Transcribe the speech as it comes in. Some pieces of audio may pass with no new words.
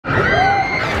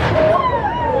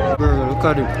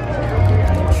look at it.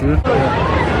 True.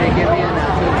 Yeah.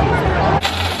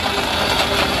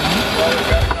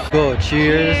 Go,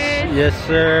 cheers. Yes,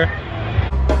 sir.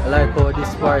 I like how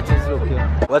this part is looking.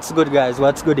 What's good, guys?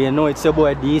 What's good? You know, it's your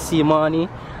boy Dcmonii,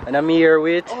 and I'm here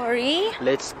with Ori.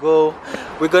 Let's go.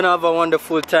 We're gonna have a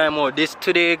wonderful time out.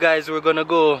 Today, guys, we're gonna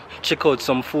go check out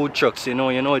some food trucks. You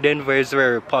know, Denver is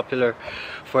very popular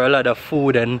for a lot of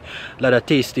food and a lot of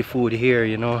tasty food here,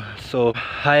 you know. So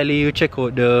highly you check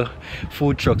out the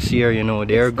food trucks here, you know.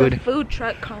 They're good. Food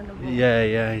truck carnival.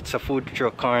 Yeah, it's a food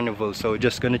truck carnival. So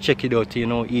just gonna check it out, you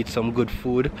know, eat some good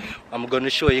food. I'm gonna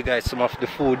show you guys some of the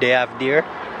food they have there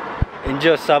and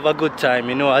just have a good time,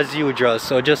 you know, as usual.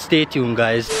 So just stay tuned,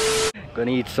 guys.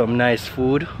 Gonna eat some nice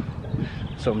food,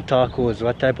 some tacos.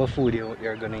 What type of food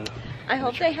you're gonna eat? I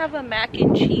hope they have a mac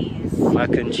and cheese.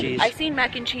 Mac and cheese? I seen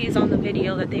mac and cheese on the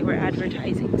video that they were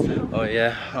advertising, so. Oh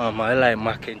yeah, I like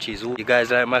mac and cheese. You guys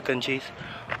like mac and cheese?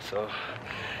 So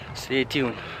stay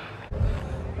tuned.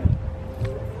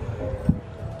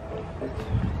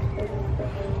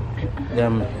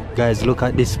 Guys, look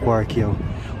at this park here.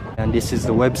 And this is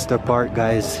the Webster Park,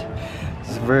 guys.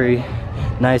 It's very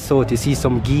nice out. You see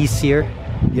some geese here.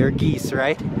 They're geese,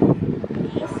 right?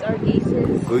 Geese or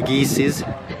geeses? Good geeses.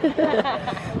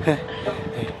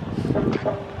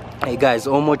 Hey guys,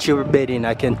 how much you're betting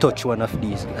I can touch one of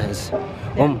these guys?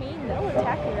 They're mean, they'll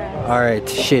attack your ass. Alright,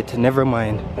 shit, never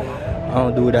mind. I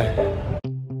don't do that.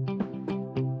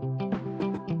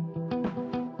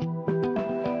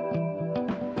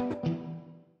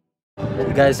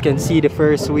 You guys can see the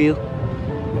first wheel.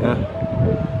 Yeah.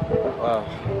 Wow,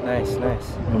 nice.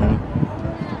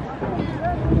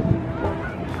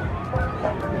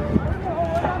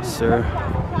 Sir,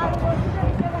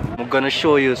 I'm gonna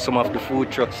show you some of the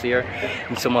food trucks here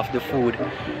and some of the food.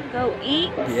 Go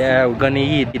eat? Yeah, we're gonna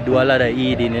eat. We do a lot of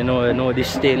eating, you know. I know this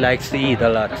state likes to eat a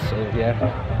lot, so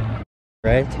yeah.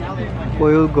 Right?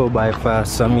 We'll go by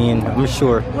fast, I mean, I'm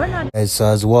sure. As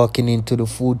I was walking into the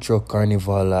food truck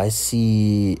carnival, I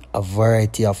see a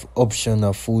variety of options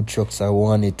of food trucks I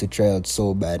wanted to try out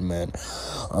so bad, man.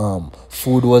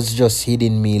 Food was just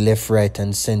hitting me left, right,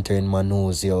 and center in my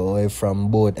nose, yo, from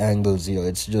both angles, yo.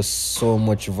 It's just so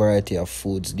much variety of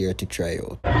foods there to try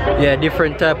out. Yeah,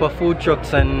 different type of food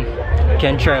trucks and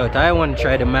can try out. I want to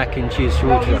try the mac and cheese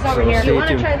food truck, so stay tuned. You want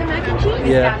to try the mac and cheese?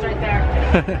 Yeah. Right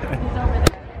there.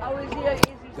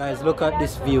 Guys, look at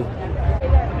this view.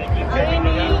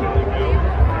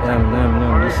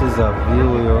 Damn, this is a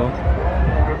view, yo.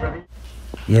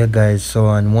 Yeah, guys, so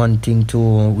and one thing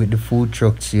too with the food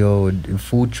trucks, yo, the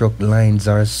food truck lines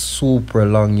are super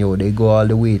long, yo. They go all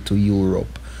the way to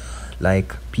Europe.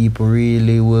 Like, people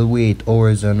really will wait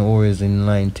hours and hours in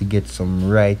line to get some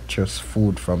righteous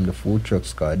food from the food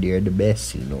trucks, because they're the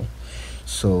best, you know.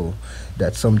 So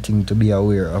that's something to be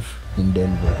aware of in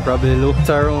Denver. Probably looked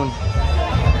around.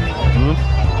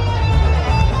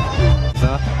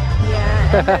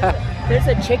 Yeah. There's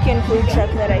a chicken food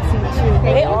truck that I see too.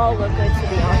 They all look good, to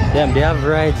be honest. Damn, they have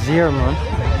rides here, man.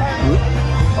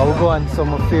 I'll go on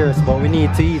some affairs, but we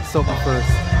need to eat something first.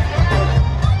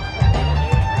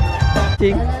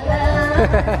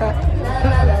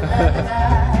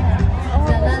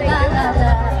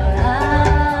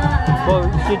 Well,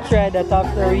 we should try that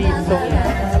after we eat something.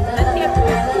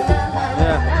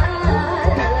 Yeah.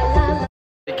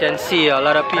 You can see a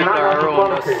lot of people are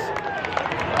around us.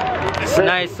 It's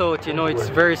nice out, you know, it's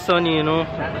very sunny, you know.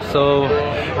 So,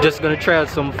 just gonna try out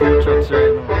some food trucks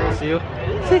right now. See you?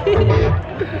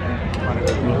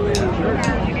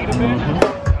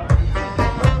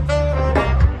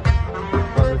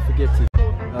 Probably forget it.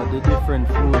 The different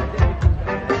food.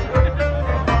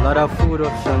 A lot of food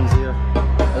options here.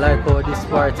 I like how this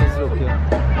part is looking.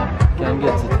 Can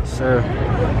get it, sir.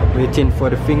 Waiting for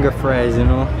the finger fries, you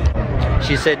know.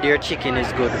 She said their chicken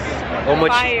is good. How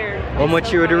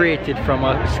much you would rate it from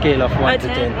a scale of 1 to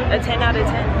 10? A 10 out of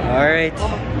 10. Alright.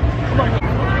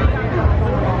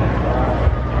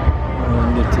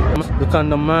 Look on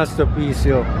the masterpiece,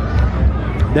 yo.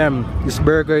 Damn, this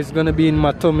burger is gonna be in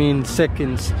my tummy in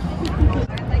seconds.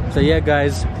 So yeah,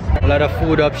 guys, a lot of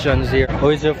food options here. How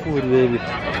is your food, baby?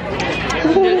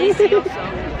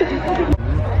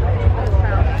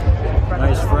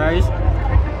 Nice fries.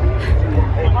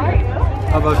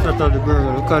 How about shut out the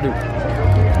burger? Look at it.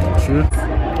 Sure.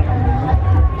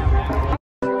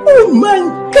 Oh my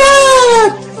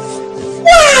God!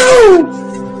 Wow!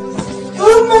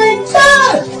 Oh my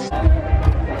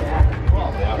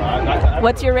God!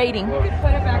 What's your rating?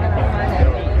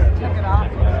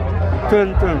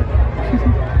 10.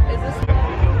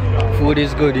 Food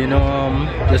is good, you know.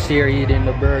 Just here eating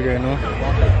the burger, you know.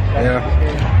 Yeah.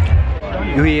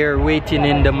 We are waiting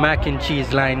in the mac and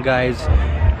cheese line, guys.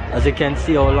 As you can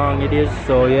see how long it is.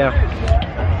 So yeah,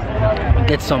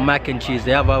 get some mac and cheese.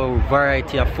 They have a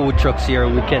variety of food trucks here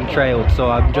we can try out. So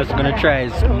I'm just gonna try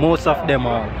most of them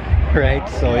all. Right?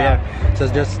 So yeah, so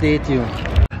just stay tuned.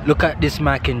 Look at this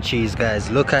mac and cheese, guys.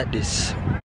 Look at this.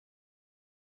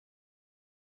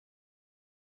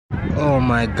 Oh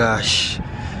my gosh.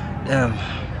 Damn.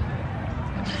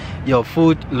 Yo,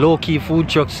 low-key food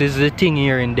trucks is the thing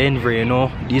here in Denver, you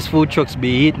know. These food trucks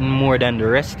be eating more than the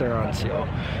restaurants, yo.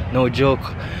 No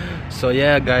joke. So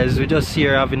yeah, guys, we're just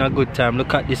here having a good time.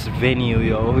 Look at this venue,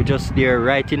 yo. We're just there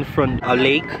right in front of a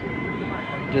lake.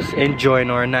 Just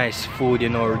enjoying our nice food, you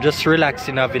know. Just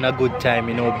relaxing, having a good time,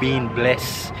 you know. Being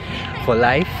blessed for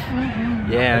life.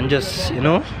 Yeah, and just, you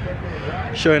know,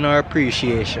 showing our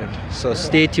appreciation. So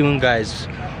stay tuned, guys.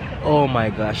 Oh my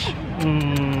gosh.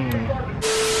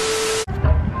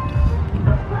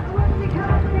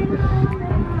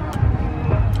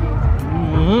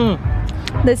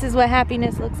 This is what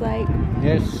happiness looks like.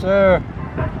 Yes, sir.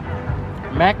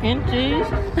 Mac and cheese.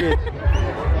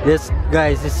 Yes,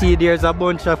 guys, you see there's a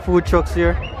bunch of food trucks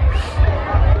here.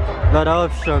 Lot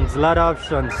of options, lot of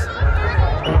options.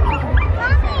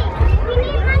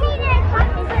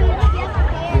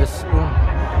 Yes,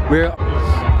 we're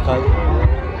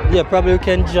yeah, probably we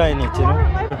can join it, you know.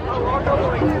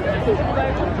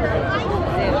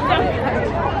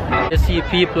 You see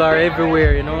people are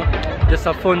everywhere, you know. Just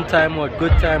a fun time out,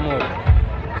 good time out.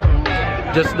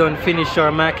 Just done finish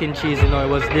our mac and cheese, you know, it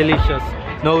was delicious.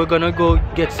 Now we're gonna go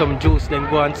get some juice, then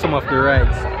go on some of the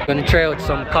rides. Gonna try out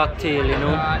some cocktail, you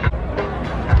know.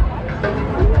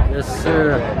 Yes,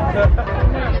 sir.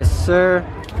 Yes, sir.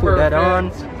 Put that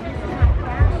on.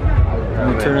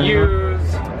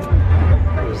 Use.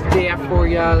 There's that for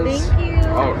you. Thank you.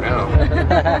 Oh no.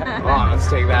 Oh, let's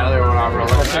take that other one off real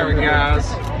quick. There we go.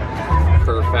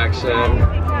 Perfection.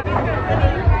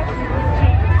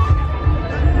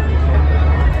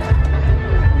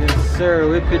 Yes, sir.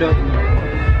 Whip it up.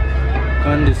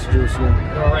 On this juice one.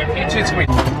 Alright, peaches with.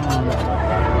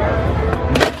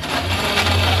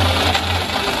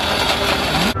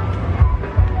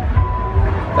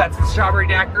 That's the strawberry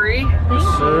daiquiri. Yes,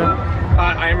 sir.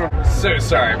 I'm so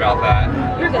sorry about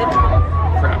that. You're good.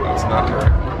 Crap, that's not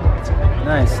right.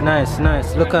 Nice, nice,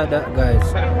 nice. Look at that,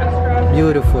 guys.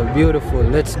 Beautiful, beautiful.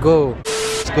 Let's go.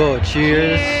 Let's go.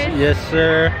 Cheers. Yes,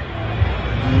 sir.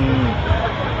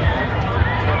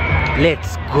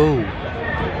 Let's go.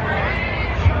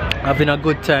 Having a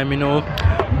good time, you know.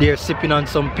 They're sipping on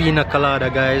some pina colada,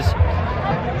 guys.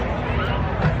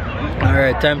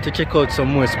 Alright, time to check out some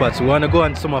more spots. We want to go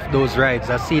on some of those rides.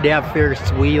 I see they have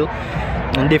Ferris wheel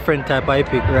and different type of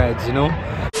epic rides, you know.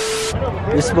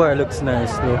 This bar looks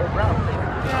nice though.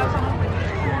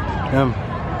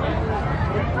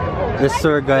 Yes,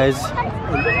 sir, guys.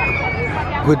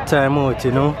 Good time out,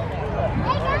 you know.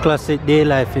 Classic day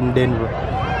life in Denver.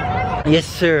 Yes,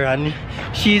 sir, and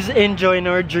she's enjoying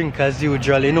her drink as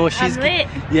usual. You know, she's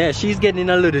she's getting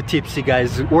a little tipsy,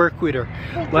 guys. Work with her.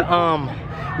 But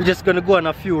we're just gonna go on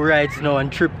a few rides now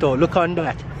and trip out. Look on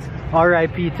that.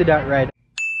 R.I.P. to that ride.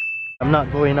 I'm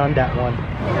not going on that one.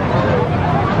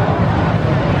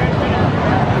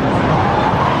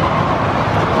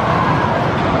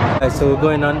 Right, so we're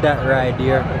going on that ride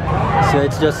here. So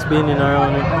it's just spinning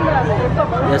around.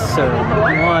 Yes, sir.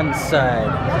 One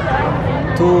side,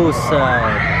 two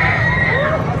side.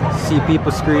 See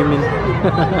people screaming.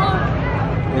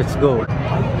 Let's go.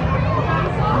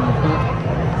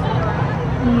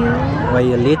 Why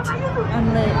you lit?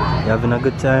 I'm lit. You having a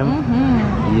good time?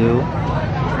 You?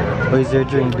 What is your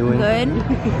drink doing? Good.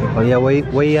 Oh yeah,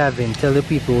 what you having? Tell the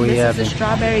people what you having. This is a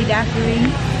strawberry daiquiri.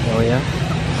 Oh yeah?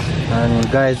 And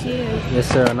guys, Cheers. yes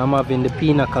sir, and I'm having the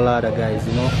pina colada, guys,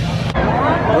 you know.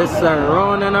 Yes sir,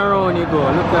 round and around you go.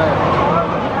 Look at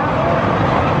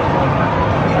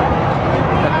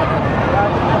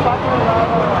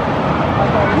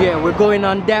it. Yeah, we're going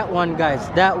on that one, guys.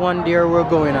 That one there we're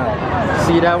going on.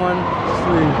 See that one?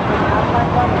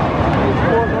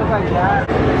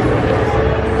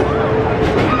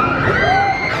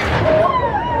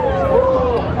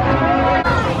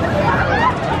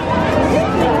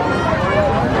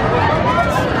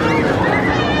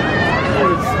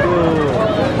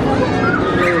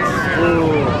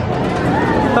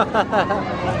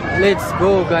 Let's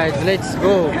go, guys, let's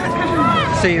go.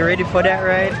 So you ready for that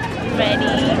ride?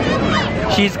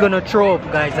 Ready. She's gonna throw up,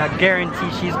 guys. I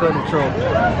guarantee she's gonna throw up.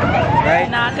 Right?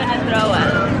 I'm not gonna throw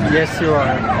up. Yes, you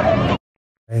are.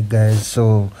 Alright guys,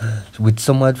 so with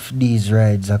some of these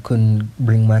rides I couldn't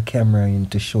bring my camera in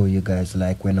to show you guys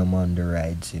like when I'm on the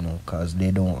rides, you know, cause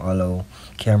they don't allow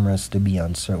cameras to be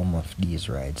on some of these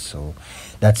rides, so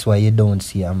that's why you don't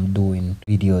see I'm doing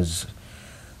videos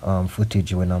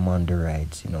footage when I'm on the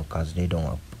rides, you know, cause they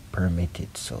don't permit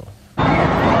it. So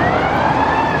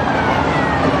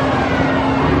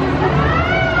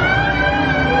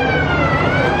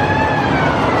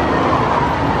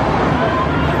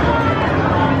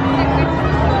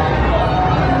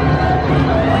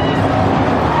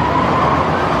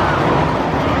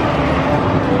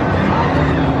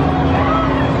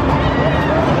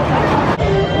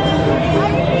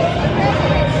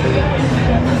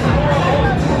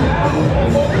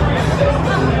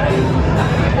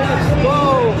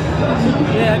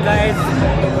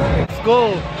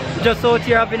go. Just out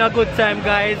here having a good time,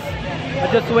 guys.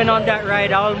 I just went on that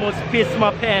ride. I almost pissed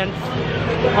my pants.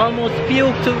 Almost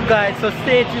puked too, guys. So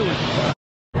stay tuned.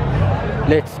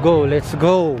 Let's go, let's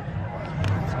go.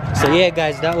 So yeah,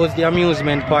 guys, that was the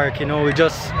amusement park. You know, we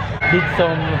just did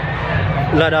some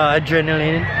lot of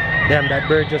adrenaline. Damn, that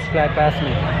bird just fly past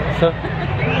me.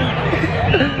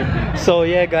 So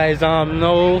yeah, guys,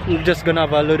 now we're just gonna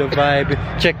have a little vibe.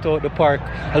 Checked out the park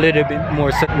a little bit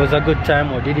more. So it was a good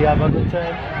time. Or did you have a good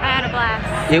time? I had a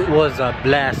blast. It was a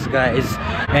blast, guys,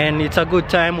 and it's a good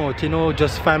time out, you know,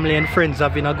 just family and friends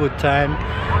having a good time,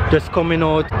 just coming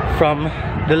out from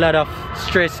the lot of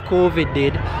stress COVID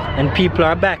did, and people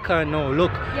are back on now.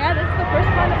 Look. Yeah, that's the first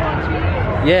carnival in 2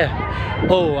 years. Yeah.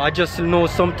 Oh, I just know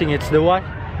something. It's the what?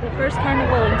 The first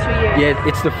carnival in 2 years. Yeah,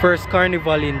 it's the first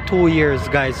carnival in 2 years,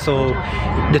 guys. So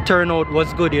the turnout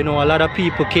was good, you know. A lot of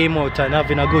people came out and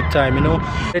having a good time, you know.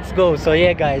 Let's go. So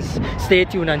yeah, guys, stay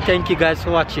tuned and thank you guys for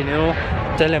watching, you know.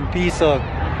 Tell them peace out.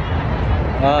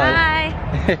 Bye.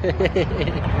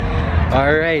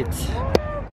 All right.